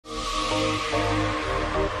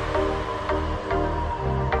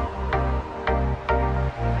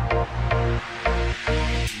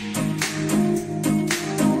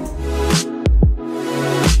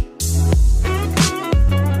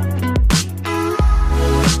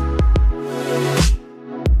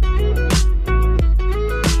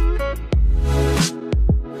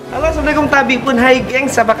Abi pun hai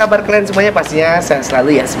gengs, apa kabar kalian semuanya? Pastinya sehat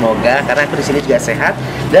selalu ya, semoga. Karena aku di sini juga sehat.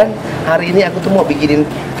 Dan hari ini aku tuh mau bikinin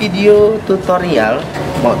video tutorial,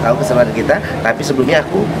 mau tahu keseruan kita. Tapi sebelumnya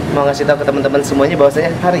aku mau ngasih tahu ke teman-teman semuanya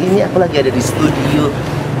bahwasanya hari ini aku lagi ada di studio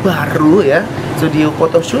baru ya, studio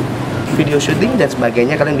photoshoot, video shooting dan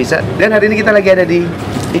sebagainya, kalian bisa. Dan hari ini kita lagi ada di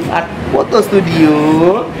Ligart Foto Studio.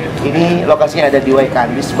 Ini lokasinya ada di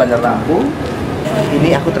Kandis, Bandar Lampung.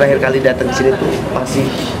 Ini aku terakhir kali datang ke sini tuh masih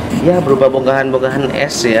ya berupa bongkahan-bongkahan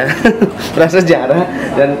es ya. Prasejarah.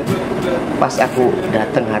 Dan pas aku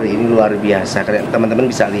datang hari ini luar biasa. Kalian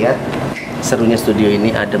teman-teman bisa lihat serunya studio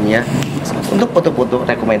ini, ademnya. Untuk foto-foto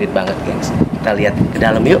recommended banget, gengs. Kita lihat ke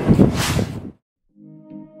dalam yuk.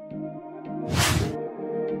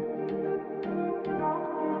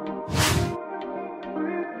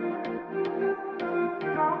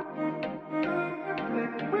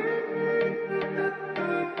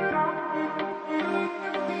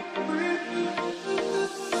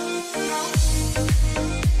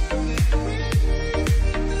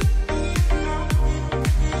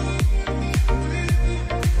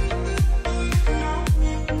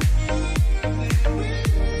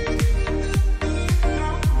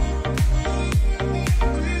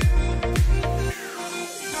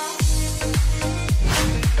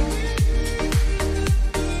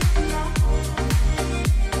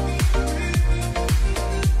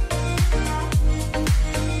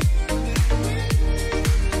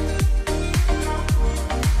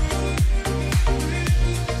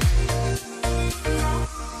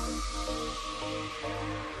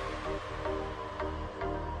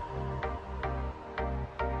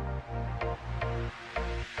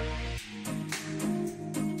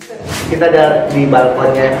 Kita ada di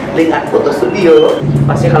balkonnya Ligart Foto Studio.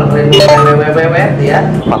 Pasti kalau kalian mau ya,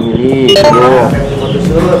 family, bro, family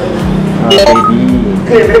photoshoot,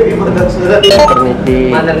 baby, photoshoot,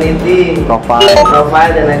 maternity,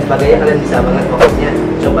 profile dan lain sebagainya, kalian bisa banget pokoknya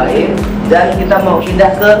cobain. Dan kita mau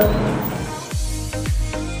pindah ke